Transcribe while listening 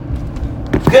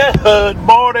Good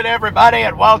morning, everybody,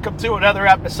 and welcome to another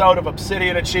episode of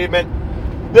Obsidian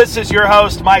Achievement. This is your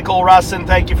host, Michael Russin.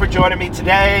 Thank you for joining me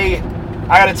today.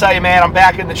 I gotta tell you, man, I'm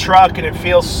back in the truck, and it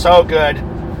feels so good.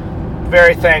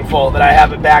 Very thankful that I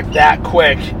have it back that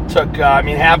quick.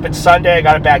 It happened Sunday. I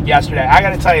got it back yesterday. I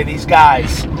gotta tell you, these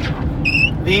guys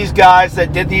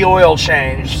that did the oil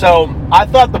change. So I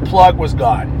thought the plug was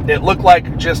gone. It looked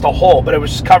like just a hole, but it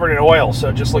was just covered in oil, so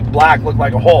it just looked black, looked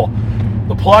like a hole.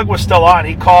 The plug was still on.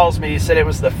 He calls me. He said it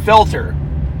was the filter.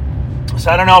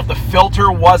 So I don't know if the filter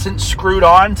wasn't screwed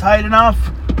on tight enough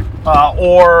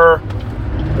or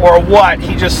what.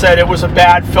 He just said it was a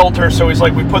bad filter. So he's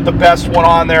like, we put the best one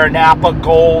on there, Napa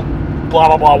Gold, blah,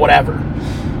 blah, blah, whatever.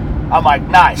 I'm like,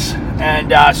 nice.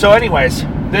 And so anyways,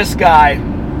 this guy,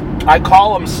 I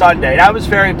call him Sunday. And I was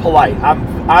very polite.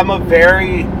 I'm a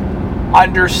very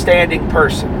understanding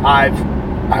person. I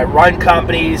run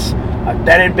companies. I've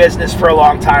been in business for a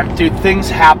long time. Dude, things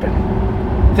happen.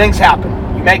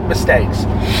 You make mistakes.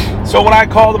 So when I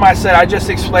called him, I said, I just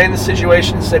explained the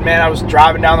situation and said, man, I was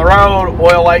driving down the road,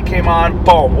 oil light came on,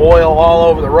 boom, oil all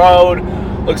over the road.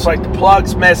 Looks like the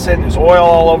plug's missing. There's oil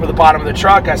all over the bottom of the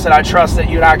truck. I said, I trust that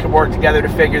you and I can work together to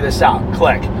figure this out.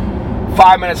 Click.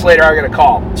 5 minutes later, I get a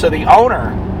call. So the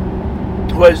owner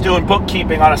was doing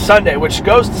bookkeeping on a Sunday, which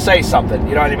goes to say something.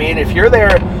 You know what I mean? If you're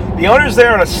there, the owner's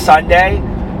there on a Sunday,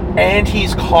 and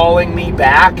he's calling me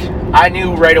back, I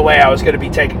knew right away I was going to be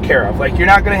taken care of. Like, you're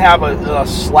not going to have a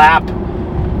slap,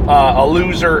 a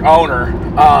loser owner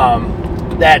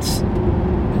that's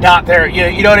not there.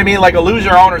 You know what I mean? Like, a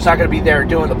loser owner's not going to be there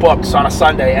doing the books on a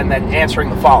Sunday and then answering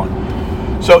the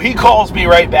phone. So he calls me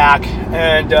right back,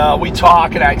 and we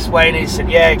talk, and I explain. He said,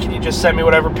 yeah, can you just send me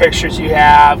whatever pictures you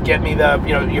have, get me the,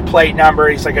 your plate number.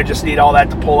 He's like, I just need all that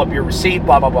to pull up your receipt,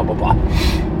 blah, blah, blah, blah, blah.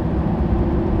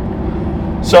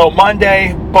 So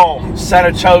Monday, boom,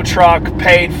 sent a tow truck,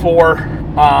 paid for,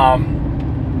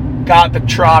 got the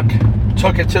truck,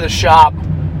 took it to the shop.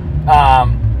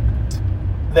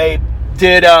 They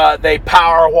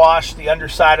power washed the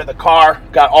underside of the car,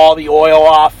 got all the oil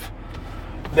off.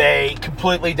 They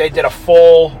did a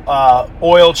full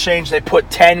oil change. They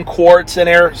put 10 quarts in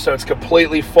there, so it's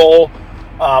completely full.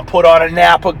 Put on a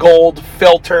Napa Gold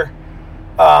filter.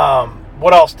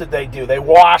 What else did they do? They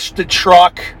washed the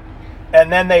truck. And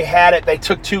then they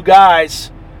took two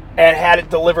guys and had it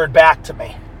delivered back to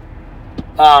me.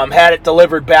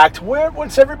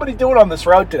 What's everybody doing on this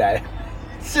road today?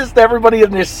 It's just everybody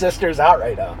and their sisters out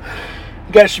right now.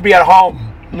 You guys should be at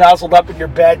home, nuzzled up in your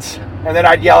beds, and then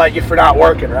I'd yell at you for not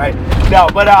working, right? No,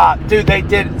 but dude, they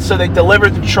did. So they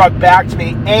delivered the truck back to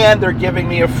me, and they're giving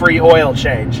me a free oil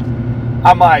change.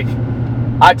 I'm like,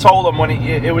 I told them when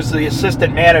it was the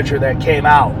assistant manager that came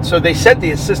out. So they sent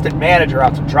the assistant manager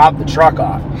out to drop the truck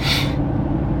off.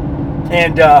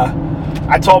 And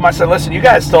I told them, I said, listen, you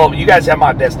guys have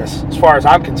my business. As far as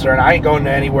I'm concerned, I ain't going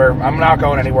anywhere. I'm not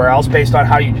going anywhere else based on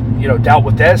how you dealt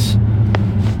with this.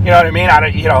 You know what I mean?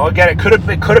 Again, it could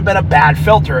have been a bad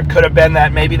filter. It could have been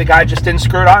that maybe the guy just didn't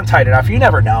screw it on tight enough. You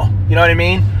never know. You know what I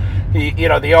mean?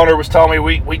 The owner was telling me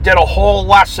we did a whole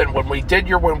lesson when we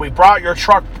brought your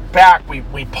truck back.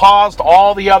 We paused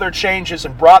all the other changes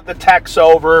and brought the techs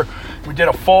over. We did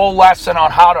a full lesson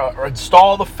on how to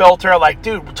install the filter. Like,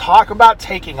 dude, talk about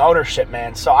taking ownership,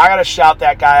 man. So I gotta shout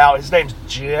that guy out. His name's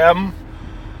Jim.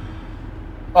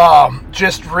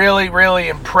 Just really, really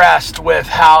impressed with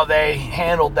how they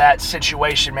handled that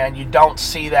situation, man. You don't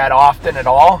see that often at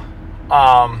all.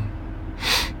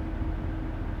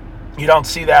 You don't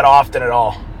see that often at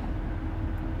all.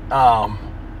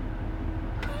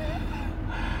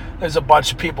 There's a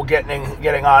bunch of people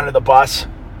getting onto the bus,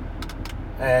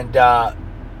 and the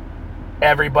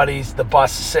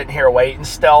bus is sitting here waiting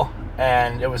still,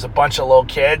 and it was a bunch of little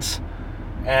kids,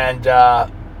 and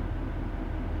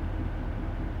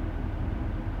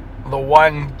the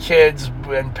one kids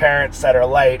and parents that are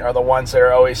late are the ones that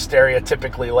are always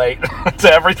stereotypically late to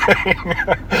everything.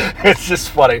 It's just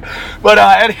funny. But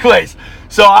anyways,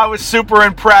 so I was super duper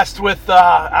impressed with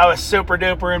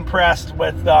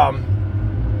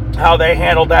how they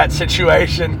handled that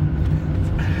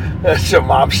situation. That's your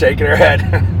mom shaking her head.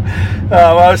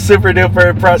 I was super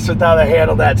duper impressed with how they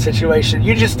handled that situation.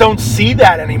 You just don't see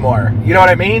that anymore. You know what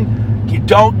I mean? You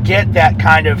don't get that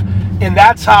kind of... And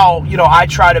that's how, I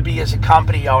try to be as a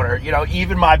company owner.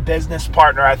 Even my business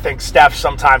partner, I think Steph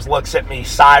sometimes looks at me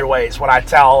sideways when I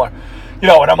tell her,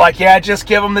 and I'm like, yeah, just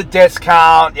give them the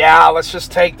discount. Yeah, let's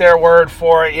just take their word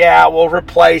for it. Yeah, we'll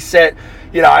replace it.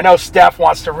 I know Steph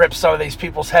wants to rip some of these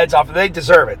people's heads off, and they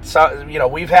deserve it. So,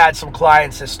 we've had some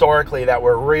clients historically that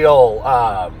were real,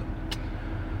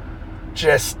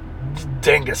 just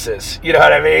dinguses. You know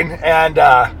what I mean? And,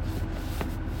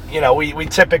 we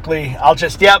typically, I'll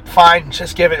just, yep, fine,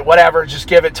 just give it, whatever, just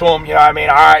give it to them. You know what I mean?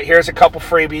 All right, here's a couple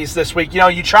freebies this week.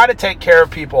 You try to take care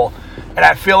of people, and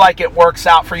I feel like it works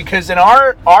out for you, because in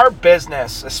our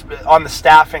business, on the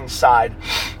staffing side,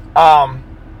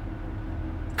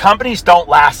 companies don't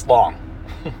last long.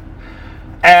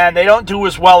 And they don't do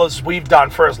as well as we've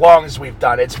done for as long as we've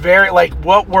done. It's very, like,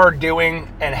 what we're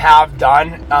doing and have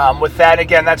done with that.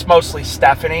 Again, that's mostly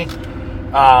Stephanie.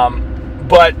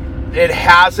 But it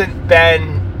hasn't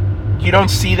been, you don't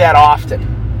see that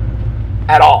often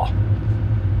at all.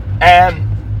 And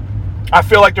I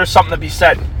feel like there's something to be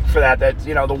said for that,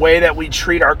 the way that we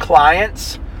treat our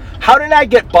clients. How did I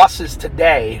get buses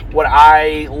today when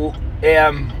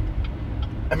I'm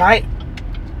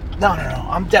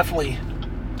definitely,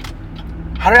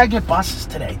 how did I get buses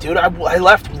today, dude? I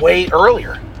left way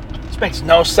earlier. This makes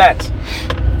no sense.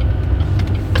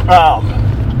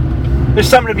 There's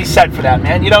something to be said for that,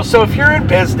 man. So if you're in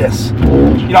business,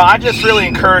 I just really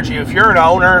encourage you, if you're an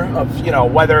owner of,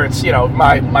 whether it's,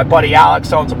 my buddy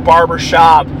Alex owns a barber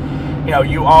shop,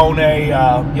 you own a,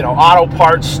 auto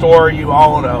parts store, you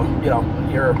own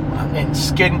you're in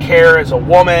skincare as a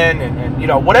woman,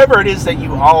 and whatever it is that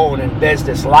you own in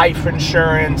business, life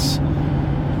insurance,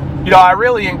 I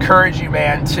really encourage you,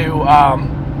 man, to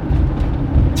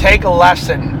take a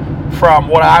lesson from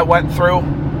what I went through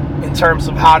in terms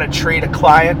of how to treat a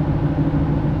client,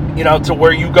 to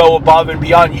where you go above and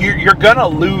beyond. You're going to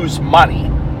lose money.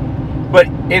 But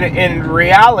in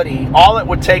reality, all it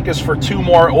would take is for 2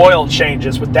 more oil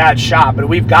changes with that shop. And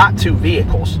we've got 2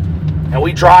 vehicles, and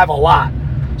we drive a lot.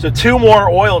 So 2 more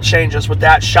oil changes with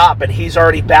that shop, and he's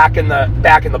already back in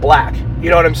the black. You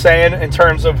know what I'm saying? In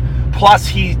terms of, plus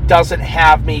he doesn't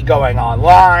have me going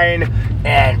online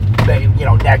and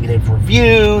negative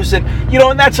reviews, and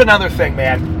and that's another thing,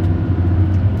 man.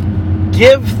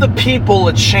 Give the people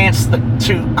a chance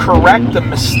to correct the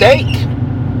mistake.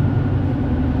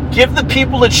 Give the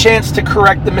people a chance to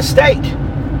correct the mistake.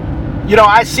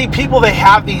 I see people, they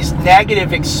have these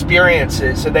negative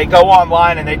experiences, and they go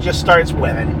online and they just start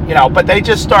swimming, but they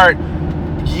just start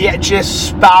just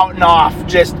spouting off.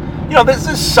 This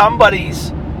is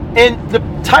somebody's, and the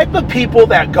type of people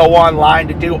that go online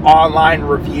to do online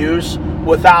reviews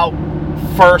without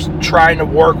first trying to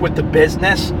work with the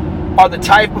business are the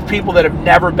type of people that have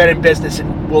never been in business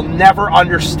and will never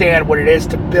understand what it is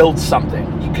to build something,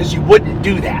 because you wouldn't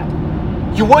do that.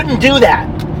 You wouldn't do that.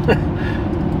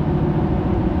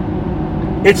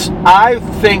 I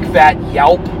think that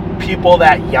people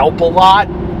that Yelp a lot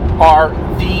are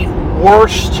the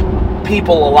worst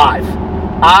people alive.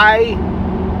 I'm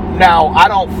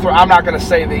not going to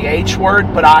say the H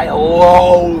word, but I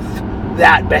loathe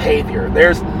that behavior.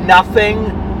 There's nothing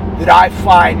that I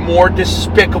find more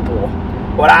despicable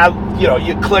when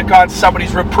you click on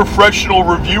somebody's professional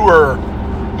reviewer,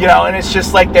 and it's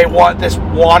just like they want this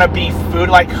wannabe food.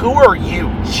 Like, who are you,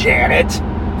 Janet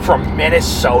from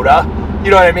Minnesota? You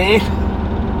know what I mean?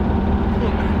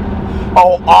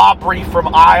 Oh, Aubrey from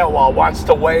Iowa wants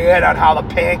to weigh in on how the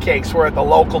pancakes were at the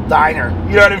local diner.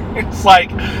 You know what I mean? It's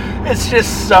like, it's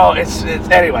just so,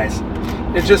 anyways.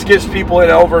 It just gives people an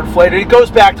overinflated. It goes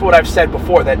back to what I've said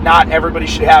before, that not everybody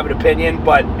should have an opinion,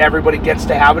 but everybody gets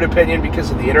to have an opinion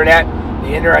because of the internet.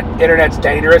 The internet's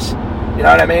dangerous. You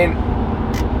know what I mean?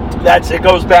 It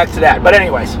goes back to that. But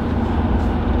anyways,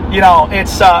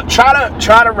 it's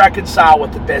try to reconcile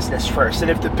with the business first.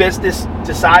 And if the business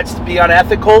decides to be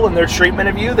unethical in their treatment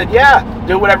of you, then yeah,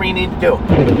 do whatever you need to do.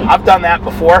 I've done that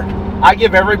before. I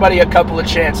give everybody a couple of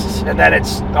chances, and then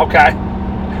it's okay.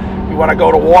 You want to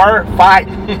go to war? Fine.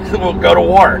 We'll go to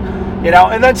war.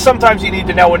 And then sometimes you need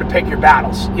to know when to pick your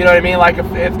battles. You know what I mean? Like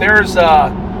if there's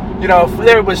if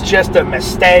there was just a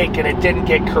mistake and it didn't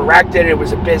get corrected, it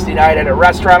was a busy night at a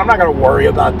restaurant, I'm not going to worry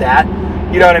about that.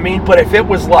 You know what I mean? But if it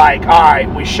was like, all right,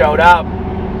 we showed up,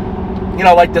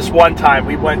 like this one time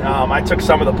we went, I took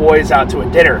some of the boys out to a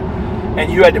dinner,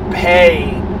 and you had to pay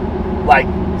like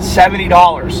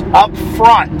 $70 up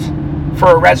front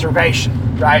for a reservation.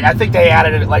 Right? I think they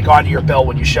added it like onto your bill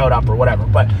when you showed up or whatever,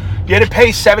 but you had to pay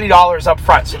 $70 up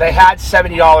front. So they had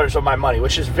 $70 of my money,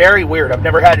 which is very weird. I've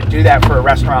never had to do that for a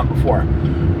restaurant before.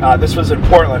 This was in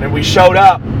Portland, and we showed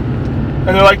up, and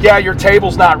they're like, yeah, your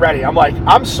table's not ready. I'm like,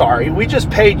 I'm sorry, we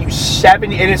just paid you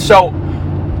 $70. And so,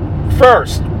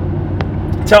 first,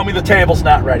 tell me the table's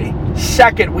not ready.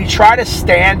 Second, we try to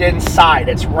stand inside.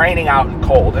 It's raining out and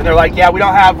cold. And they're like, yeah, we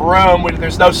don't have room.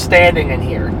 There's no standing in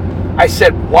here. I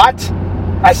said, what?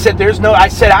 I said,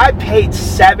 I paid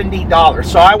 $70.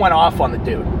 So I went off on the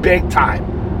dude, big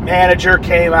time. Manager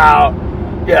came out,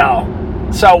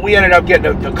 So we ended up getting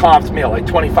a comped meal, like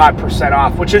 25%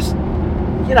 off, which is,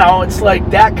 it's like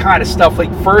that kind of stuff.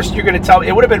 Like, first you're going to tell me,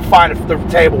 it would have been fine if the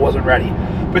table wasn't ready.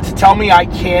 But to tell me I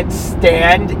can't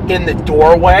stand in the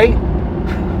doorway,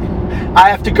 I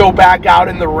have to go back out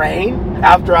in the rain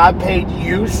after I paid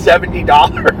you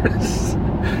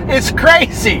 $70. It's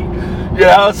crazy,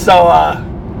 so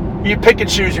you pick and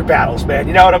choose your battles, man.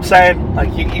 You know what I'm saying?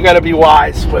 Like, you got to be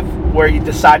wise with where you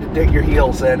decide to dig your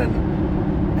heels in,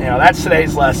 and that's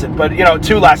today's lesson. But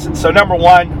 2 lessons. So number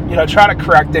 1, try to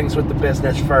correct things with the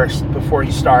business first before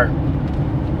you start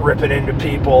ripping into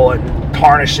people and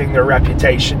tarnishing their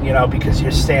reputation, because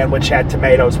your sandwich had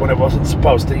tomatoes when it wasn't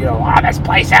supposed to. This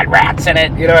place had rats in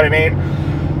it. You know what I mean?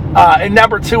 And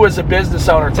number 2, as a business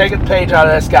owner, take a page out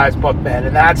of this guy's book, man.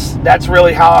 And that's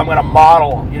really how I'm going to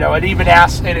model. It even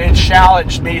it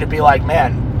challenged me to be like,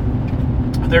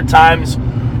 man, there are times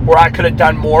where I could have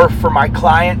done more for my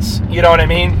clients. You know what I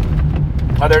mean?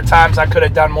 Other times I could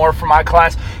have done more for my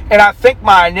clients. And I think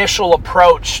my initial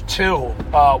approach, too,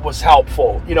 was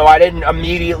helpful. I didn't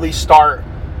immediately start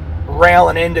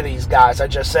railing into these guys. I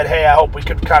just said, hey, I hope we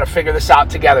could kind of figure this out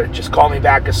together. Just call me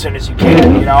back as soon as you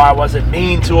can. I wasn't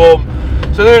mean to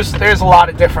them. So there's a lot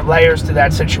of different layers to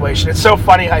that situation. It's so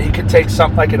funny how you could take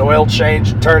something like an oil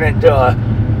change and turn it into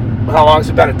how long has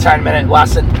it been, a 10-minute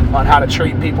lesson on how to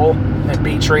treat people and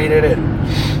be treated.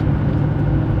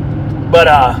 But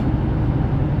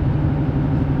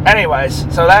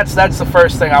anyways, so that's the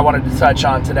first thing I wanted to touch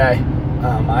on today.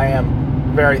 I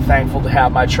am very thankful to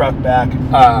have my truck back.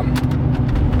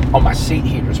 My seat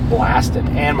heater's blasted,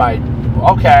 and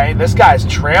this guy's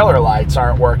trailer lights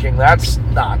aren't working. That's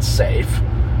not safe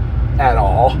at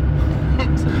all.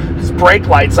 His brake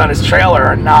lights on his trailer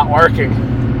are not working.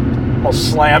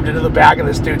 Almost slammed into the back of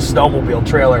this dude's snowmobile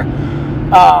trailer.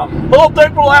 Well,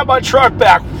 thankful to have my truck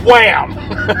back. Wham!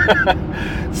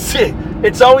 See,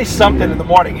 it's always something in the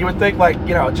morning. You would think,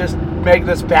 just make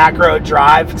this back road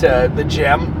drive to the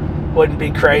gym wouldn't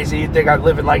be crazy. You'd think I'd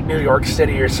live in New York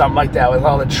City or something like that with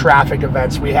all the traffic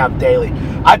events we have daily.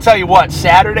 I tell you what,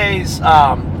 Saturday's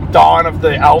Dawn of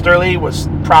the Elderly was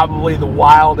probably the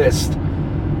wildest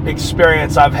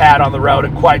experience I've had on the road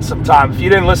in quite some time. If you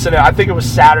didn't listen to, I think it was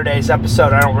Saturday's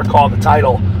episode, I don't recall the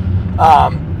title.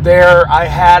 I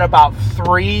had about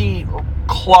 3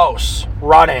 close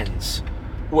run-ins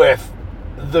with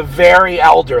the very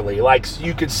elderly. Like,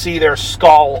 you could see their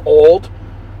skull old.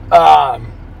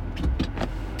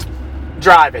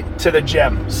 Driving to the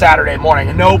gym Saturday morning,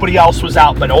 and nobody else was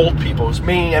out but old people. It was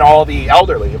me and all the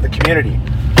elderly of the community,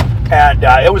 and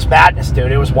it was madness,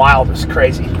 dude. It was wild. It was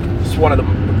crazy. It's one of the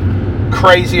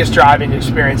craziest driving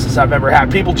experiences I've ever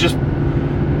had. People just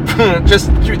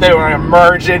they were going to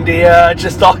merge into you,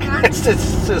 just all kinds.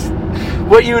 It's just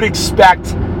what you would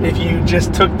expect if you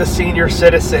just took the senior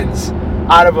citizens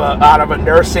out of a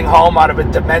nursing home, out of a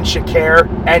dementia care,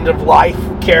 end of life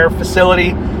care facility,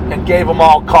 and gave them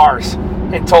all cars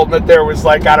and told them that there was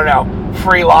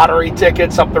free lottery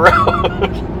tickets up the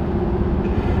road.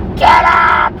 Get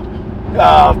up!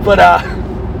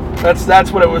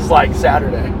 That's what it was like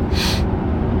Saturday.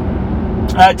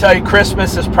 I tell you,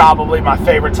 Christmas is probably my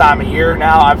favorite time of year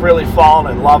now. I've really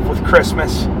fallen in love with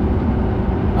Christmas.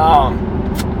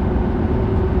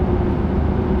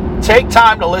 Take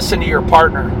time to listen to your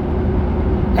partner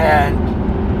and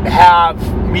have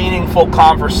meaningful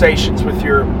conversations with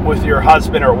your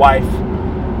husband or wife.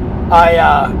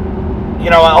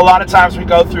 A lot of times we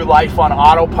go through life on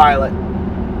autopilot,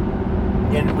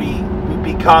 and we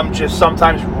become just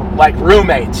sometimes like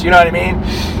roommates. You know what I mean?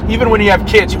 Even when you have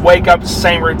kids, you wake up, the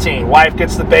same routine. Wife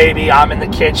gets the baby, I'm in the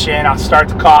kitchen, I'll start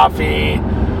the coffee,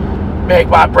 make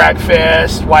my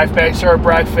breakfast, wife makes her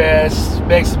breakfast,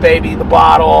 makes the baby the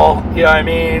bottle, you know what I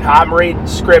mean? I'm reading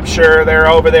scripture, they're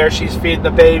over there, she's feeding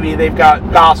the baby, they've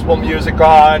got gospel music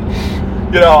on.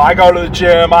 I go to the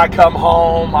gym, I come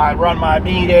home, I run my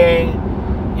meeting,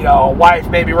 wife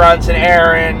maybe runs an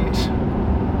errand,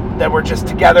 then we're just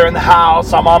together in the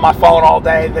house, I'm on my phone all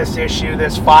day, this issue,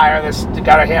 this fire, this,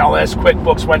 gotta handle this,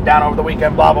 QuickBooks went down over the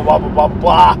weekend, blah, blah, blah, blah, blah,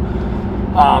 blah.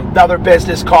 Another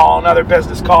business call,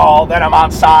 then I'm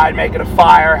outside making a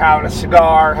fire, having a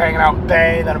cigar, hanging out with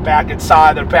Bane, then I'm back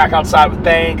inside, then I'm back outside with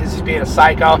Bane because he's being a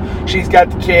psycho. She's got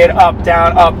the kid, up,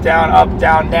 down,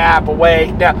 nap,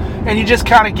 away, down, and you just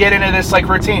kind of get into this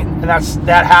routine, and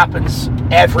that happens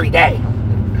every day.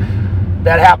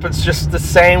 That happens just the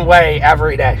same way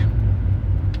every day.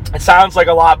 It sounds like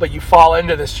a lot, but you fall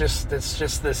into this, it's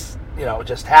just this, it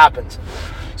just happens.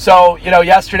 So,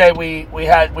 yesterday we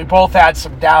both had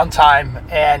some downtime,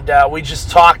 and we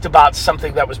just talked about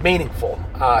something that was meaningful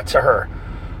to her.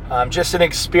 Just an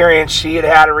experience she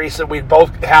had we'd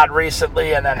both had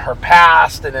recently, and then her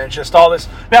past, and then just all this,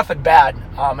 nothing bad.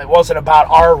 It wasn't about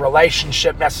our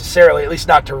relationship necessarily, at least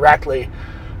not directly.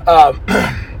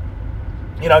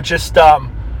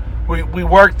 We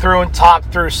worked through and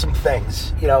talked through some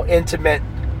things, intimate,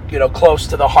 close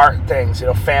to the heart things,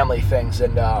 family things.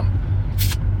 And,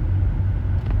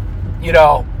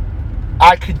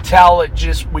 I could tell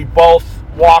we both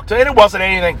walked, and it wasn't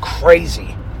anything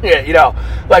crazy. Yeah,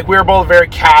 like we were both very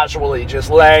casually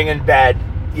just laying in bed,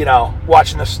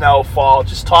 watching the snow fall,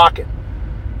 just talking.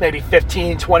 Maybe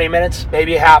 15, 20 minutes,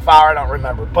 maybe a half hour, I don't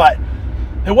remember. But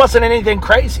it wasn't anything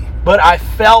crazy. But I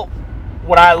felt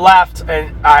when I left,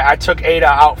 and I took Ada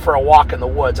out for a walk in the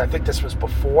woods. I think this was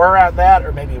before that,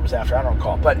 or maybe it was after, I don't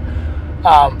recall. But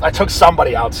I took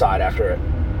somebody outside after it.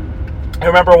 I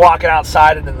remember walking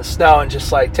outside and in the snow and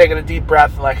just like taking a deep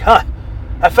breath and like,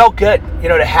 I felt good,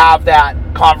 to have that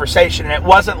conversation. And it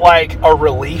wasn't like a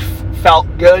relief felt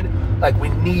good, like we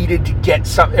needed to get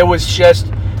some. It was just,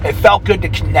 it felt good to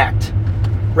connect,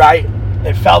 right?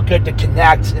 It felt good to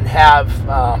connect and have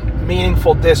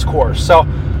meaningful discourse. So,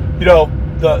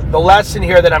 the lesson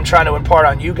here that I'm trying to impart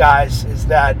on you guys is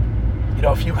that,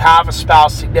 if you have a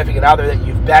spouse, significant other that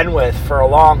you've been with for a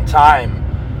long time,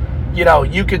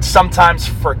 you could sometimes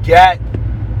forget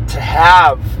to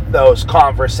have those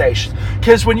conversations.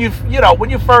 Because when you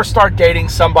first start dating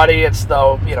somebody, it's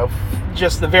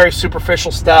just the very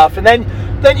superficial stuff, and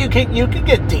then you can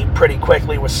get deep pretty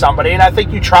quickly with somebody. And I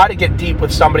think you try to get deep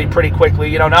with somebody pretty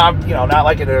quickly, not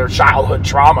like in their childhood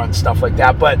trauma and stuff like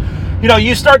that, but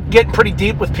you start getting pretty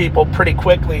deep with people pretty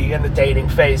quickly in the dating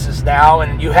phases now,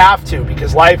 and you have to,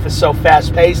 because life is so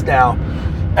fast paced now.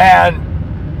 And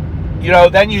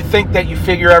then you think that you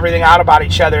figure everything out about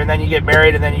each other, and then you get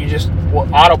married, and then you just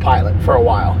autopilot for a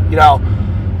while.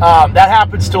 That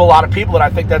happens to a lot of people, and I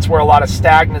think that's where a lot of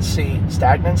stagnancy,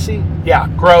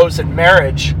 grows in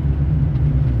marriage,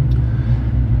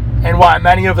 and why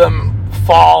many of them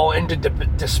fall into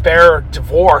despair or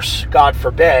divorce, God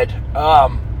forbid.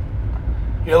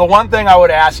 The one thing I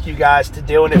would ask you guys to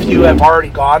do, and if you have already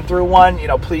gone through one,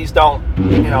 please don't,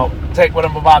 take what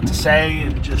I'm about to say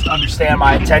and just understand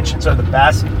my intentions are the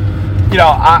best.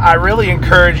 I really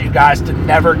encourage you guys to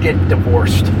never get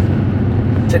divorced.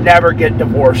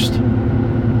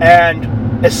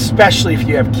 And especially if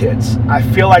you have kids. I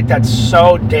feel like that's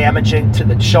so damaging to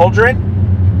the children.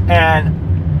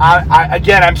 And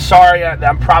I'm sorry,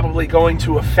 I'm probably going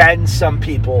to offend some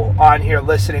people on here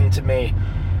listening to me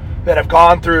that have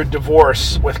gone through a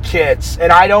divorce with kids,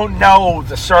 and I don't know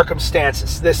the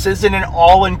circumstances. This isn't an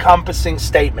all-encompassing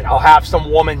statement. I'll have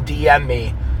some woman DM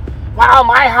me, "Wow,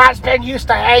 my husband used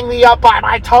to hang me up by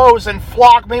my toes and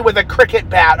flog me with a cricket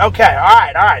bat." Okay,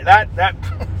 all right, that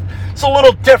it's a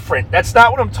little different. That's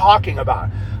not what I'm talking about.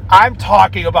 I'm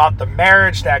talking about the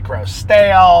marriage that grows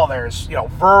stale. There's,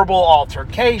 verbal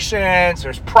altercations,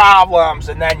 there's problems,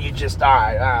 and then you just, all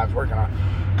right, we're gonna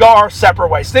go our separate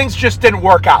ways. Things just didn't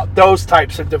work out. Those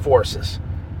types of divorces.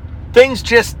 Things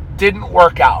just didn't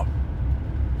work out.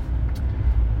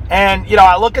 And,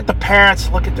 I look at the parents,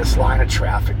 look at this line of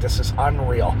traffic. This is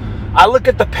unreal. I look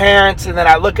at the parents, and then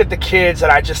I look at the kids,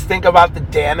 and I just think about the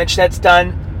damage that's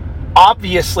done,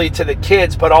 obviously to the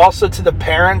kids, but also to the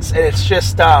parents. And it's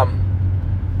just, and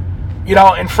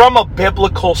from a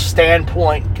biblical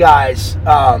standpoint, guys,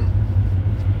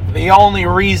 the only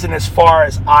reason, as far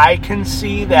as I can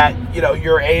see, that,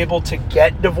 you're able to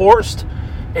get divorced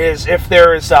is if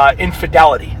there is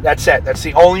infidelity. That's it. That's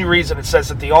the only reason. It says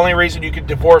that the only reason you can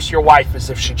divorce your wife is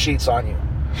if she cheats on you,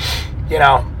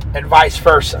 and vice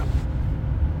versa.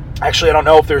 Actually, I don't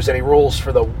know if there's any rules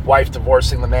for the wife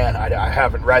divorcing the man. I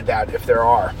haven't read that, if there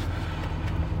are.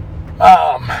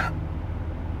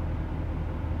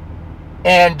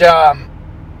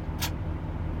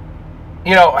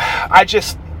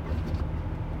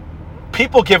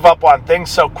 People give up on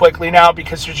things so quickly now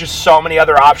because there's just so many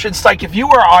other options. Like, if you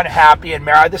were unhappy and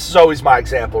married, this is always my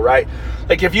example, right?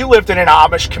 Like, if you lived in an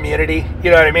Amish community,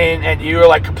 you know what I mean, and you were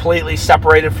like completely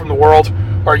separated from the world,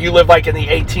 or you lived like in the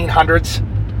 1800s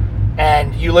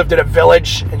and you lived in a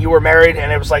village and you were married,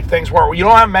 and it was like things weren't, you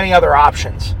don't have many other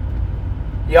options.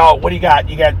 What do you got?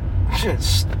 You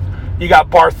got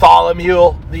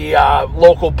Bartholomew, the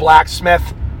local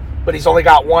blacksmith, but he's only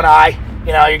got one eye.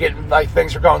 You're getting, like,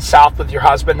 things are going south with your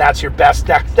husband. That's your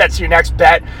that's your next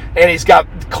bet. And he's got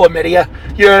chlamydia.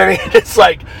 You know what I mean? It's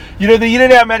like, you didn't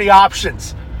have many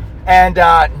options. And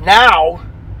now,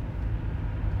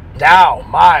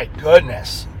 my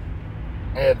goodness,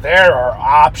 there are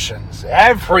options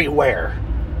everywhere.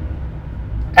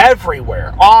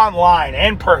 Everywhere. Online,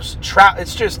 in person.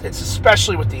 It's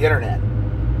especially with the internet.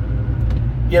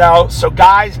 So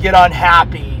guys get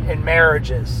unhappy in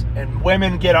marriages and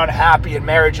women get unhappy in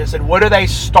marriages, and what do they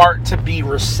start to be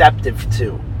receptive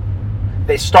to?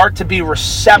 They start to be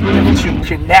receptive to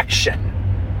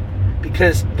connection,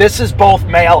 because this is both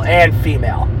male and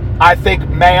female. I think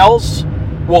males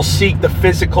will seek the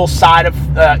physical side of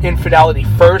infidelity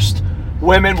first.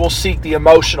 Women will seek the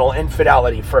emotional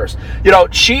infidelity first.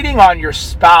 Cheating on your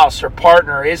spouse or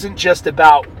partner isn't just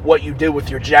about what you do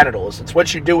with your genitals. It's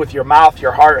what you do with your mouth,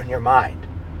 your heart, and your mind.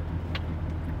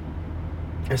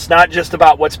 It's not just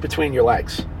about what's between your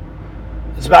legs.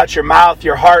 It's about your mouth,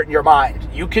 your heart, and your mind.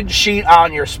 You can cheat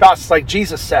on your spouse, like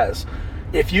Jesus says.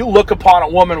 If you look upon a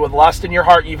woman with lust in your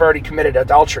heart, you've already committed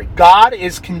adultery. God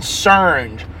is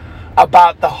concerned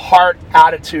about the heart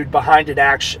attitude behind an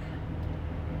action.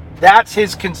 That's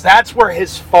where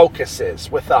his focus is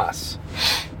with us.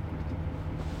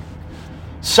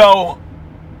 So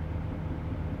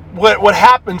what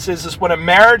happens is when a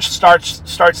marriage starts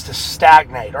to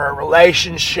stagnate, or a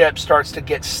relationship starts to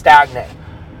get stagnant.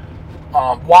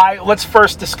 Why? Let's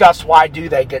first discuss why do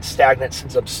they get stagnant,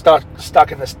 since I'm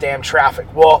stuck in this damn traffic.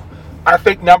 Well, I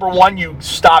think number one, you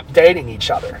stop dating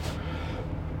each other.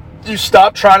 You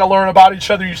stop trying to learn about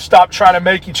each other. You stop trying to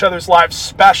make each other's lives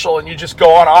special, and you just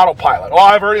go on autopilot.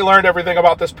 I've already learned everything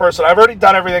about this person. I've already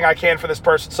done everything I can for this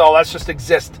person, so let's just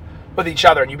exist with each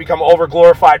other. And you become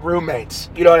over-glorified roommates.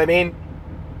 You know what I mean?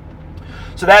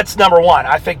 So that's number one.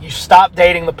 I think you stop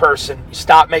dating the person, you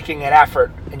stop making an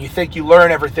effort, and you think you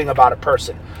learn everything about a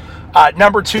person.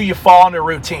 Number two, you fall into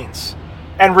routines.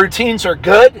 And routines are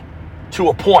good to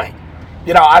a point.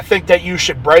 I think that you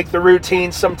should break the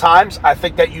routine sometimes. I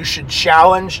think that you should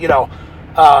challenge,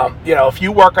 if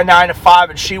you work a 9 to 5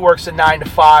 and she works a 9 to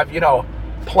 5,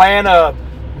 plan a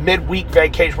midweek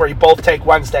vacation where you both take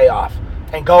Wednesday off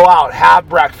and go out, have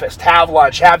breakfast, have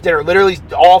lunch, have dinner, literally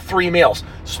all 3 meals,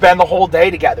 spend the whole day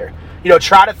together.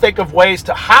 Try to think of ways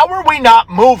to, how are we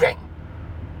not moving?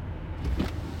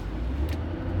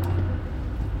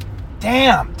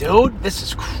 Damn, dude, this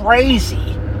is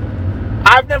crazy.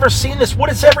 I've never seen this.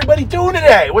 What is everybody doing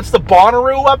today? What's the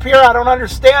Bonnaroo up here? I don't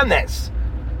understand this.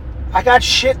 I got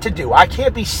shit to do. I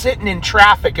can't be sitting in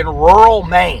traffic in rural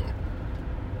Maine.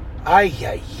 Ay,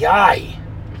 ay, ay.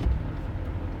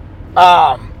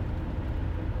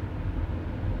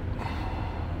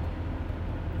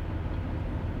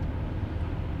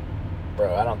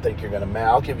 Bro, I don't think you're going to make it.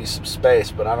 I'll give you some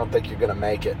space, but I don't think you're going to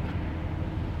make it.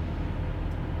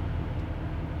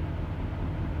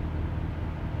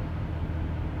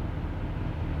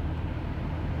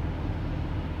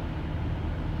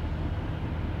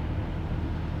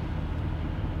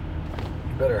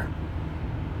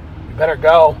 You better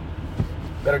go.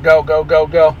 Better go. Yep.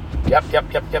 Go.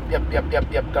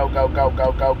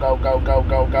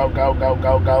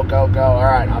 All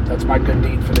right, that's my good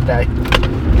deed for the day.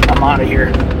 I'm out of here.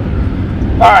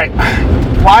 All right.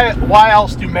 Why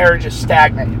else do marriages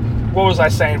stagnate? What was I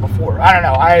saying before? I don't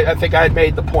know. I think I had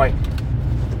made the point.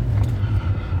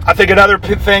 I think another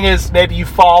thing is maybe you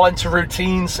fall into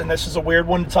routines, and this is a weird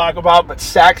one to talk about, but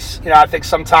sex, I think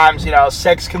sometimes,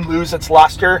 sex can lose its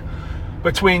luster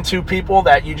between two people,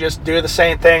 that you just do the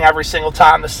same thing every single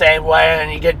time the same way,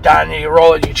 and you get done and you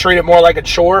roll it, you treat it more like a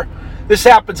chore. This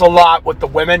happens a lot with the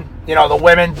women. The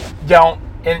women don't,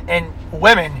 and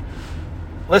women,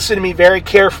 listen to me very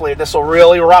carefully, this will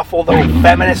really ruffle the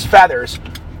feminist feathers.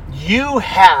 You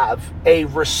have a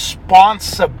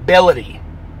responsibility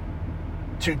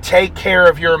to take care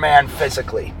of your man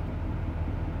physically.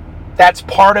 That's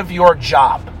part of your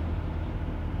job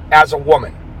as a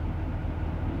woman.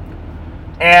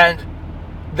 And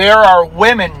there are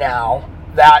women now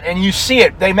that, and you see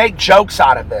it, they make jokes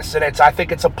out of this, and I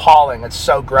think it's appalling. It's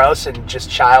so gross and just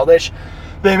childish.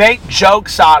 They make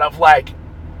jokes out of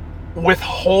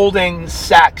withholding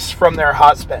sex from their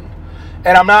husband.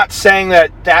 And I'm not saying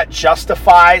that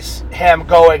justifies him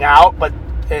going out, but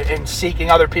and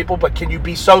seeking other people, but can you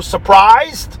be so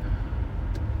surprised?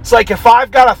 It's like if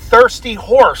I've got a thirsty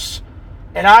horse,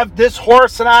 and this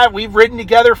horse and we've ridden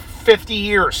together 50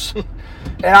 years,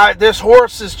 and this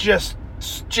horse is just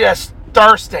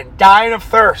thirsting, dying of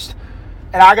thirst,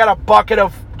 and I got a bucket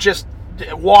of just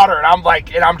water, and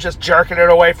I'm just jerking it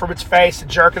away from its face,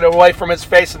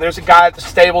 and there's a guy at the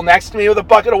stable next to me with a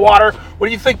bucket of water. What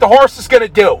do you think the horse is going to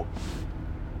do?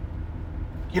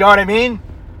 You know what I mean?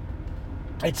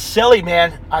 It's silly,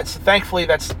 man. Thankfully,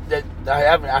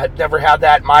 I've never had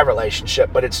that in my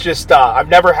relationship, but it's just I've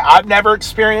never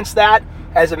experienced that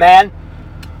as a man.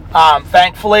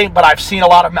 Thankfully, but I've seen a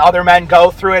lot of other men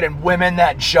go through it, and women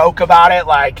that joke about it.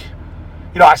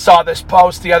 I saw this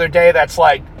post the other day that's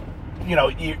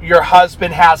your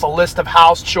husband has a list of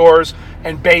house chores,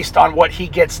 and based on what he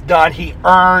gets done, he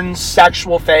earns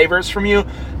sexual favors from you.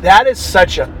 That is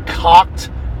such a cocked,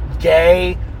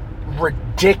 gay,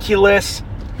 ridiculous,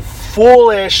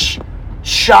 foolish,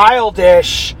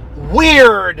 childish,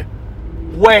 weird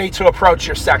way to approach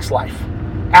your sex life,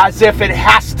 as if it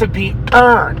has to be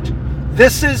earned.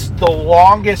 This is the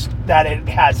longest that it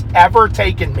has ever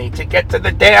taken me to get to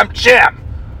the damn gym.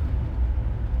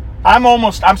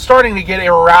 I'm starting to get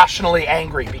irrationally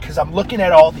angry because I'm looking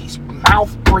at all these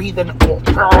mouth-breathing.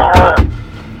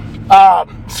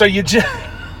 So you just,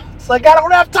 it's like, I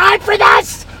don't have time for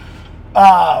this.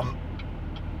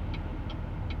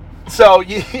 So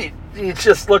you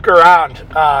just look around.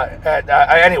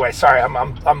 Anyway, sorry,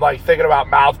 I'm like thinking about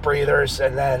mouth breathers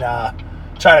and then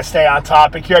trying to stay on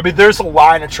topic here. I mean, there's a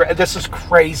line of this is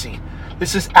crazy.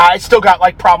 I still got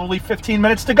like probably 15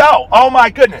 minutes to go. Oh my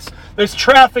goodness. There's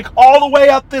traffic all the way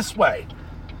up this way.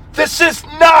 This is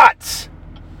nuts.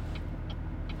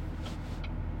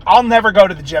 I'll never go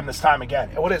to the gym this time again.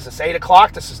 What is this, 8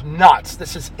 o'clock? This is nuts.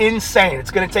 This is insane.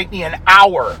 It's going to take me an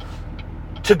hour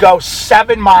to go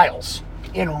 7 miles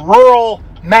in rural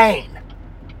Maine.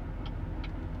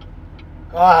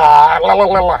 I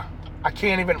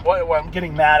can't even, I'm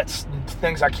getting mad at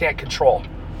things I can't control.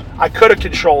 I could have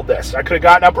controlled this. I could have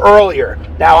gotten up earlier.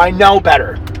 Now I know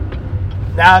better.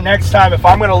 Now next time, if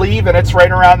I'm going to leave and it's right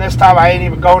around this time, I ain't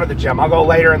even going to the gym. I'll go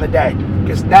later in the day.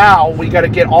 Because now we got to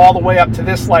get all the way up to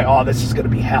this light. Oh, this is going to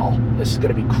be hell. This is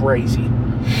going to be crazy.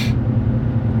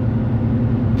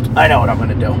 I know what I'm going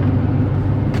to do.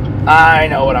 I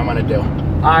know what I'm going to do.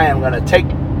 I am going to take,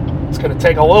 it's going to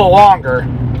take a little longer,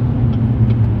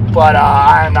 but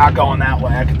I am not going that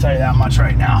way. I can tell you that much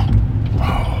right now.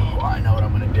 Oh, I know what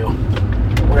I'm going to do.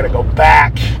 We're going to go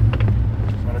back.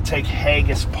 I'm going to take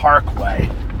Haggis Parkway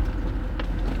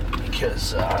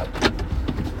because I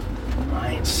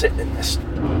ain't sitting in this.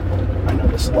 I know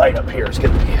this light up here is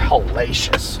going to be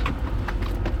hellacious.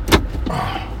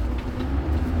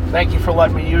 Thank you for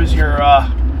letting me use your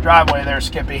driveway there,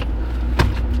 Skippy.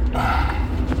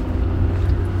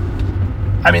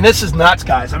 I mean, this is nuts,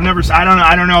 guys. I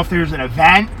don't know if there's an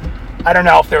event. I don't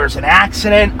know if there was an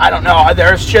accident. I don't know.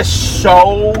 There's just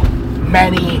so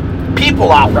many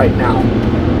people out right now.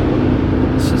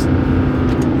 This is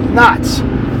nuts.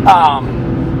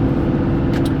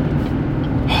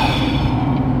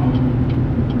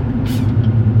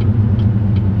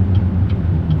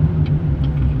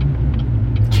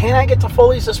 Can I get to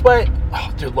Foley's this way?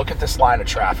 Oh, dude, look at this line of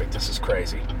traffic. This is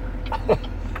crazy.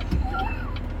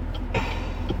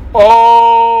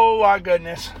 Oh, my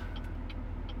goodness.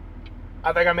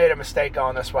 I think I made a mistake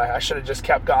going this way. I should have just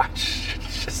kept going.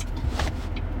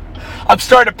 I'm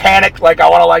starting to panic. Like, I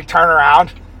want to, like, turn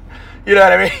around. You know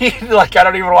what I mean? Like, I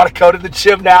don't even want to go to the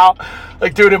gym now.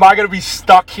 Like, dude, am I going to be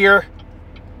stuck here?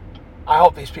 I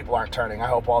hope these people aren't turning. I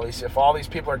hope if all these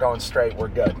people are going straight, we're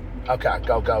good. Okay,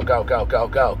 go, go, go, go, go,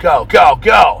 go, go, go,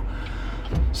 go.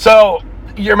 So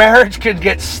your marriage could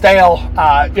get stale,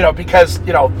 because,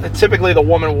 typically the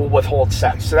woman will withhold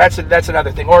sex. So that's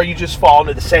another thing. Or you just fall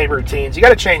into the same routines. You got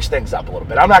to change things up a little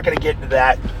bit. I'm not going to get into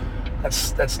that.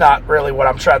 That's not really what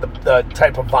I'm trying, the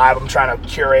type of vibe I'm trying to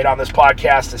curate on this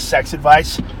podcast is sex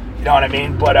advice. You know what I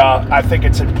mean? But I think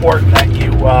it's important that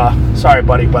you, sorry,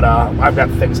 buddy, but I've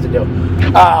got things to do.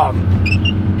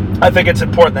 I think it's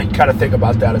important that you kind of think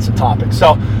about that as a topic.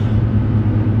 So,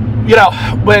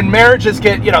 when marriages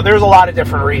get, there's a lot of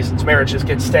different reasons marriages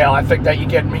get stale. I think that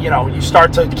you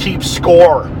start to keep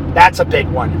score. That's a big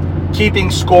one. Keeping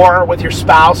score with your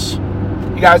spouse.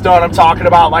 You guys know what I'm talking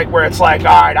about? Like where it's like,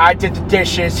 all right, I did the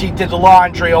dishes, he did the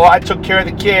laundry, I took care of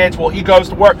the kids, well, he goes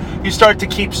to work. You start to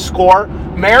keep score.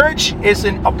 Marriage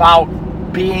isn't about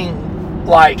being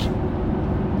like,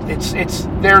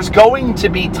 there's going to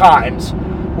be times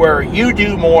where you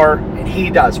do more and he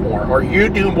does more, or you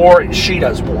do more and she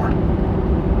does more.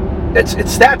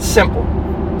 It's that simple.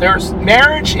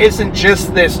 Marriage isn't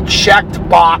just this checked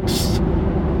box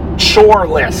chore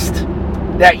list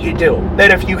that you do. That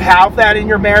if you have that in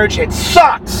your marriage, it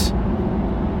sucks.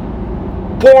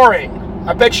 Boring.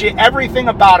 I bet you everything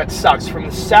about it sucks, from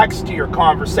the sex to your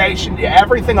conversation to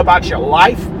everything about your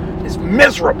life is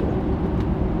miserable.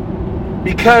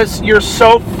 Because you're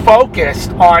so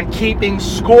focused on keeping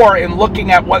score and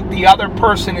looking at what the other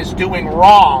person is doing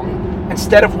wrong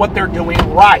instead of what they're doing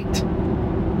right.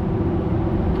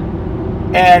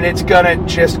 And it's going to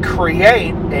just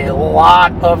create a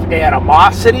lot of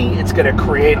animosity. It's going to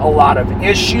create a lot of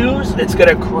issues. It's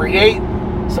going to create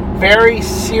some very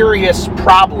serious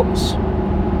problems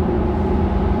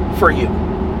for you.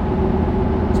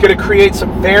 It's going to create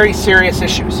some very serious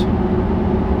issues.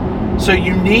 So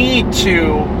you need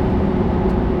to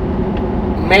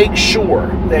make sure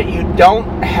that you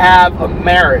don't have a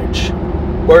marriage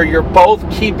where you're both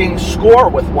keeping score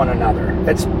with one another.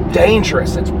 It's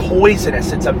dangerous. It's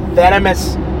poisonous. It's a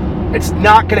venomous. It's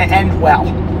not going to end well.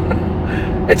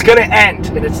 It's going to end,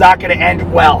 and it's not going to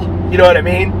end well. You know what I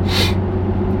mean?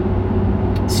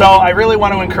 So I really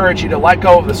want to encourage you to let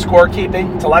go of the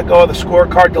scorekeeping, to let go of the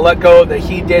scorecard, to let go of the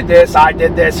he did this, I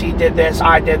did this, he did this,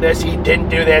 I did this, he didn't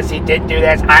do this, he didn't do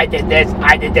this, I did this,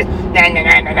 I did this.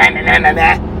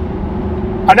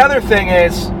 Another thing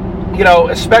is, you know,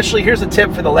 especially here's a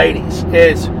tip for the ladies,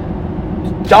 is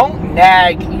don't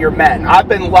nag your men. I've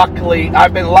been lucky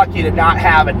to not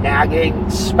have a nagging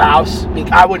spouse.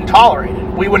 I wouldn't tolerate it.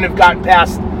 We wouldn't have gotten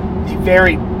past the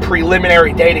very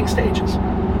preliminary dating stages.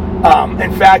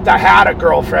 In fact, I had a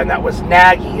girlfriend that was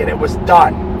naggy, and it was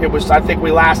done. I think we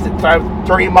lasted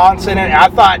 3 months in it. And I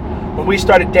thought when we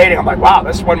started dating, I'm like, wow,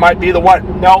 this one might be the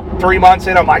one. Nope, 3 months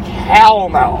in, I'm like, hell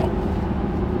no.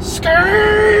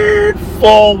 Skirt,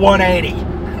 full 180.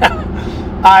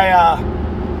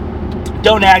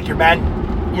 Don't nag your men.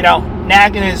 You know,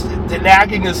 nagging is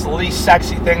the least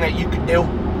sexy thing that you can do.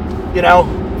 You know,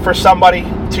 for somebody,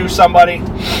 to somebody.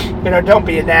 You know, don't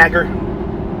be a nagger.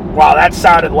 Wow, that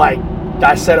sounded like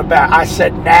I said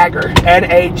nagger,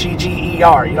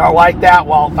 N-A-G-G-E-R. You don't like that?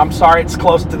 Well, I'm sorry, it's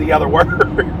close to the other word.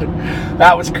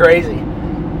 That was crazy.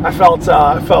 I felt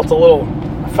a little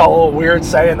weird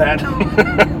saying that.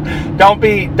 Don't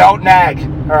nag.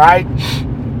 All right.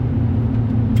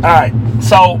 All right.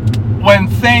 So when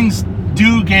things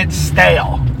do get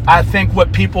stale, I think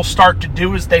what people start to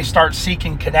do is they start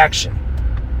seeking connection.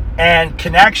 And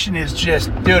connection is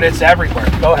just, dude, it's everywhere.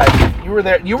 Go ahead. You were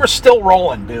there. You were still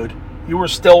rolling, dude. You were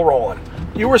still rolling.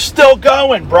 You were still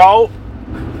going, bro.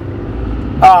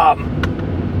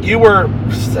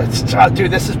 Dude,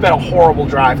 this has been a horrible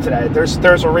drive today.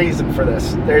 There's a reason for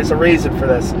this. There's a reason for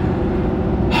this.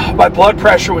 My blood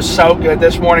pressure was so good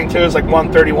this morning, too. It was like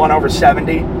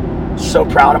 131/70. So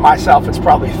proud of myself. It's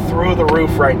probably through the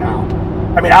roof right now.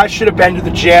 I mean, I should have been to the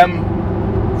gym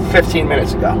 15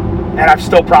 minutes ago. And I've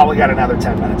still probably got another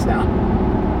 10 minutes now.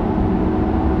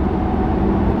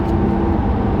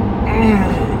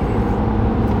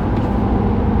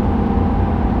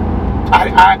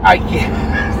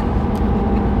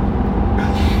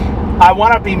 I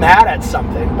want to be mad at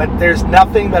something, but there's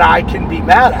nothing that I can be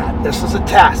mad at. This is a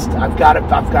test. I'm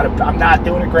not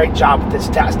doing a great job with this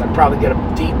test. I'd probably get a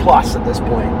D+ at this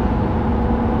point.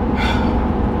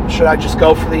 Should I just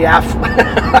go for the F?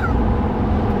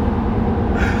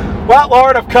 Well,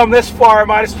 Lord, I've come this far. I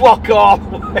might as well go all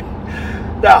the way.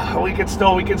 No, we can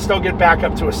still get back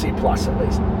up to a C+ at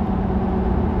least.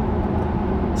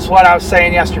 That's what I was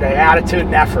saying yesterday, attitude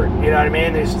and effort. You know what I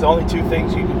mean? There's the only two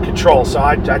things you can control. So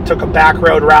I took a back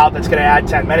road route that's going to add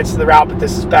 10 minutes to the route, but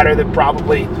this is better than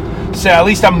probably, so at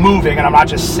least I'm moving and I'm not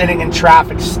just sitting in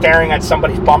traffic staring at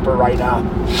somebody's bumper right now.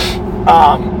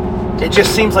 It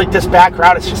just seems like this back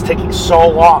route is just taking so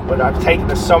long, but I've taken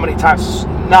this so many times. It's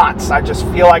nuts. I just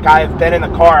feel like I have been in the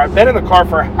car. I've been in the car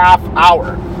for a half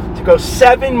hour to go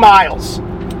 7 miles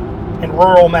in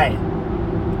rural Maine.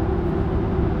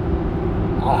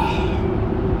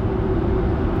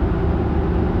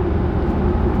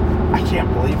 I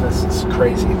can't believe this. It's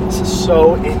crazy. This is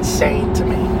so insane to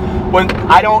me. When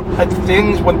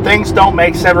things don't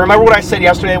make sense. Remember what I said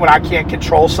yesterday? When I can't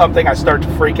control something, I start to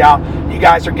freak out. You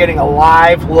guys are getting a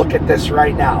live look at this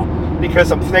right now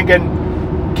because I'm thinking,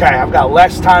 okay, I've got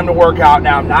less time to work out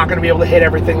now. I'm not going to be able to hit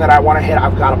everything that I want to hit.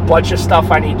 I've got a bunch of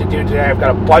stuff I need to do today. I've got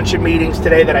a bunch of meetings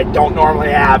today that I don't normally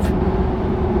have.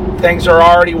 Things are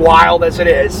already wild as it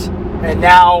is. And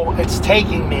now it's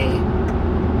taking me.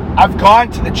 I've gone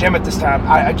to the gym at this time.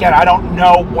 I don't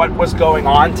know what was going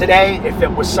on today. If it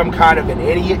was some kind of an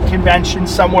idiot convention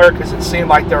somewhere, because it seemed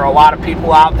like there are a lot of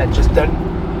people out that just didn't.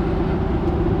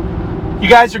 You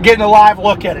guys are getting a live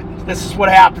look at it. This is what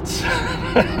happens.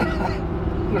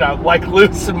 When I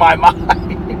losing my mind.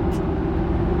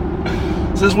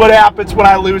 This is what happens when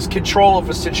I lose control of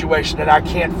a situation and I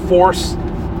can't force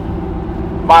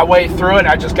my way through it.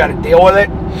 I just got to deal with it.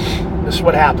 This is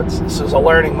what happens. This is a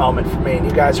learning moment for me, and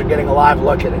you guys are getting a live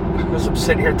look at it as I'm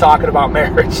sitting here talking about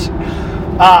marriage.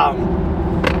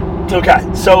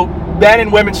 Okay, so men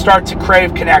and women start to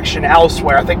crave connection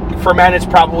elsewhere. I think for men it's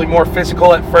probably more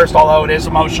physical at first, although it is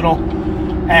emotional.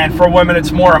 And for women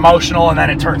it's more emotional, and then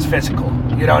it turns physical.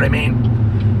 You know what I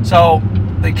mean? So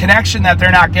the connection that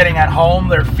they're not getting at home,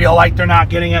 they feel like they're not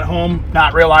getting at home,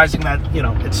 not realizing that, you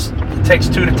know, it takes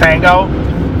two to tango,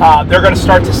 they're going to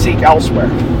start to seek elsewhere.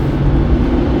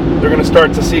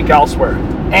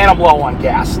 And I'm low on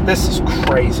gas. This is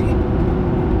crazy.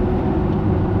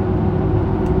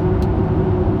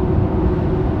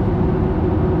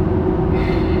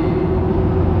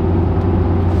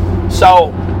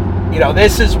 So,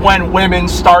 this is when women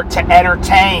start to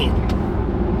entertain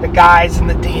the guys in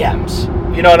the DMs.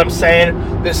 You know what I'm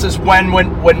saying? This is when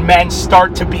men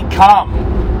start to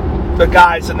become the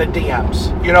guys in the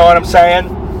DMs. You know what I'm saying?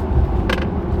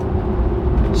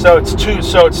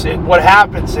 What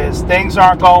happens is things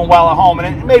aren't going well at home,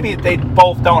 and maybe they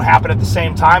both don't happen at the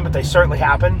same time, but they certainly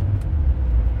happen.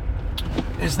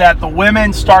 Is that the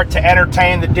women start to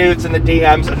entertain the dudes in the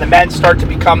DMs, and the men start to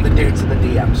become the dudes in the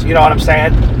DMs. You know what I'm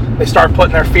saying? They start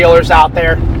putting their feelers out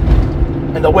there,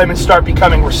 and the women start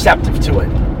becoming receptive to it.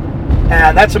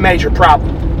 And that's a major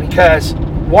problem, because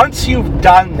once you've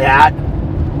done that,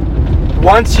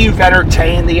 once you've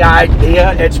entertained the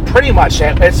idea, it's pretty much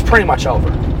over.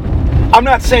 I'm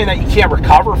not saying that you can't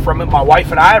recover from it. My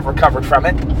wife and I have recovered from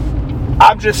it.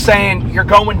 I'm just saying you're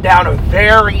going down a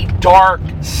very dark,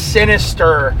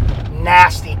 sinister,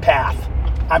 nasty path.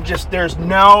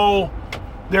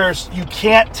 You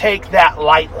can't take that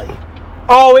lightly.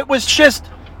 Oh, it was just,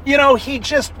 he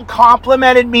just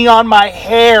complimented me on my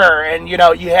hair, and, you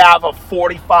have a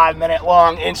 45-minute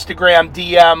long Instagram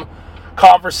DM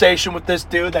conversation with this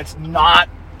dude that's not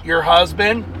your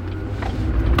husband.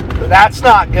 That's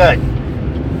not good.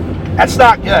 That's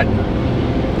not good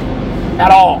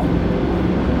at all.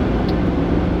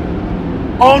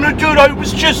 Oh no, dude, I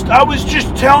was just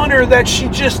telling her that she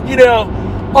just, I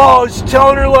was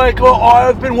telling her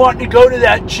I've been wanting to go to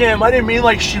that gym. I didn't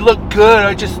mean she looked good.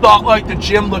 I just thought the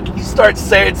gym looked. You start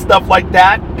saying stuff like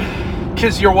that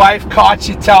because your wife caught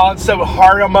you telling some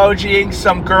heart emojiing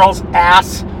some girl's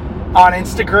ass on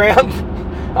Instagram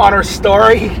on her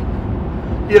story.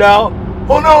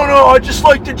 Oh no, I just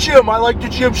like the gym. I like the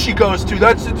gym she goes to.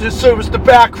 That's just serves the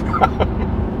background.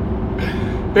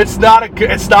 It's not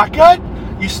good.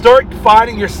 You start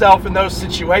finding yourself in those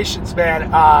situations, man.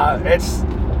 It's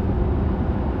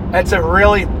a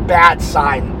really bad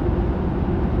sign.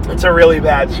 It's a really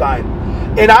bad sign.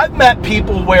 And I've met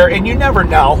people where, and you never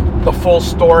know the full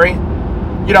story,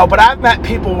 but I've met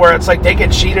people where it's they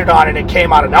get cheated on and it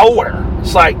came out of nowhere.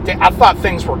 It's I thought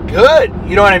things were good.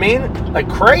 You know what I mean?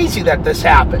 Crazy that this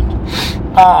happened.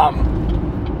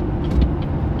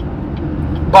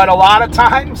 But a lot of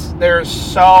times,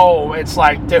 it's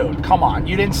dude, come on.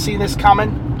 You didn't see this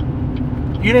coming?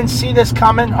 You didn't see this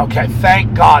coming? Okay,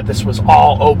 thank God this was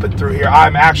all open through here.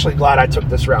 I'm actually glad I took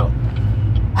this route.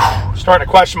 Starting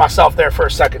to question myself there for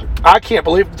a second. I can't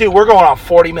believe, dude, we're going on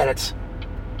 40 minutes.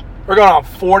 We're going on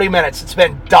 40 minutes. It's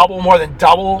been more than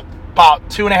double, about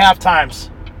 2.5 times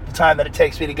the time that it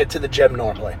takes me to get to the gym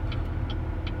normally.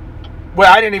 Well,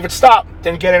 I didn't even stop.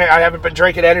 Didn't get in it. I haven't been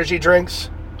drinking energy drinks.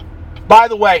 By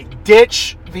the way,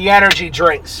 ditch the energy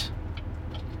drinks.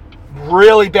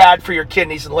 Really bad for your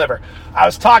kidneys and liver. I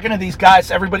was talking to these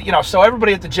guys, everybody, so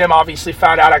everybody at the gym obviously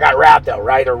found out I got rhabdo,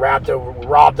 right? Or rabda,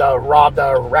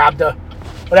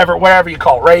 whatever you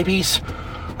call it, rabies.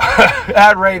 I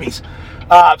had rabies.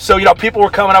 So, people were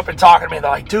coming up and talking to me.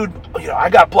 They're like, dude, I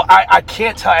got I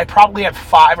can't tell. I probably had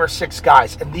 5 or 6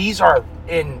 guys. And these are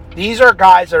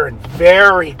guys that are in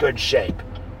very good shape.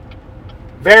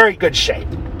 Very good shape.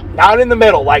 Not in the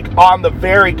middle, on the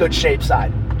very good shape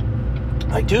side.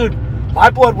 Dude, my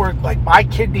blood work, my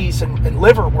kidneys and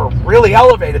liver were really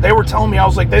elevated. They were telling me,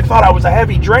 they thought I was a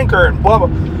heavy drinker and blah, blah.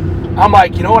 I'm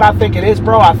you know what I think it is,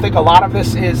 bro? I think a lot of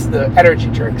this is the energy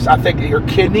drinks. I think your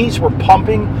kidneys were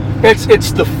pumping.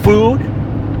 It's the food,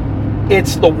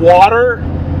 it's the water,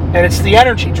 and it's the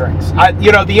energy drinks.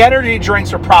 The energy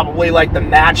drinks are probably the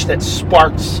match that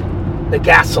sparks the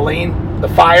gasoline, the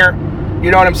fire. You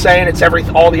know what I'm saying? It's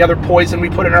all the other poison we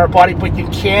put in our body, but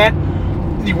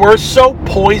we're so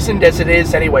poisoned as it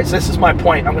is anyways. This is my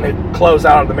point. I'm going to close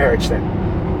out on the marriage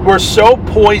thing. We're so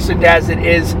poisoned as it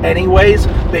is anyways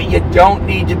that you don't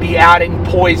need to be adding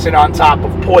poison on top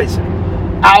of poison.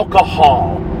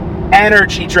 Alcohol,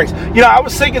 energy drinks. I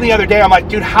was thinking the other day, I'm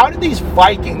dude, how did these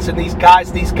Vikings and these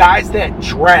guys that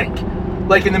drank,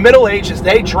 in the Middle Ages,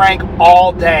 they drank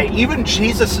all day. Even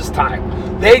Jesus'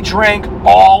 time, they drank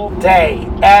all day,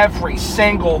 every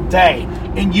single day.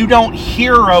 And you don't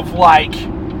hear of,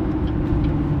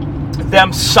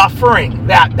 them suffering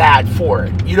that bad for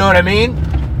it. You know what I mean?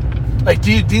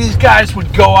 These guys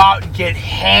would go out and get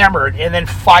hammered and then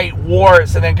fight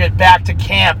wars and then get back to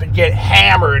camp and get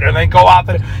hammered and then go out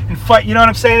there and fight. You know what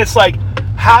I'm saying? It's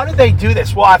how did they do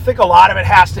this? Well, I think a lot of it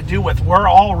has to do with we're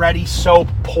already so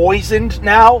poisoned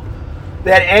now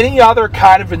that any other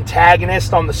kind of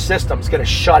antagonist on the system is going to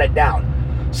shut it down.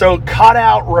 So cut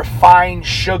out refined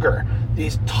sugar,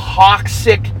 these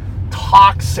toxic,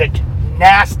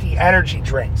 nasty energy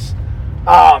drinks,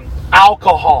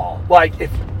 alcohol.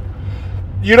 If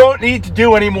you don't need to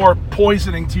do any more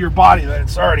poisoning to your body that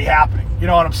it's already happening. You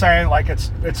know what I'm saying? Like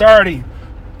it's already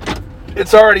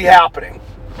happening.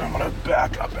 I'm gonna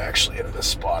back up actually into this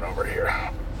spot over here.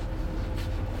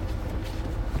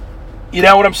 You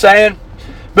know what I'm saying?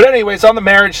 But anyways, on the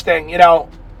marriage thing, you know,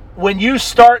 when you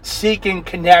start seeking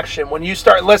connection, when you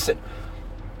start, listen,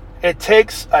 it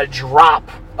takes a drop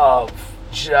of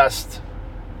just,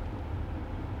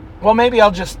 well, maybe I'll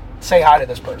just say hi to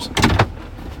this person.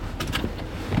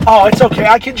 Oh, it's okay.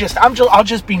 I'll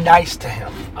just be nice to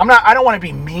him. I don't want to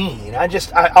be mean.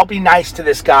 I'll be nice to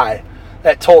this guy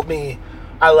that told me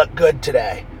I look good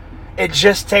today. It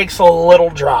just takes a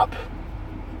little drop.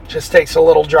 Just takes a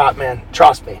little drop, man.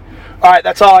 Trust me. All right,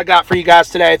 that's all I got for you guys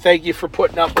today. Thank you for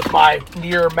putting up with my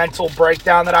near mental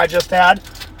breakdown that I just had.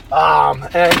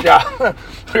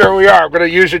 Here we are. I'm going to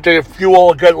use it to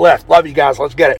fuel a good lift. Love you guys. Let's get it.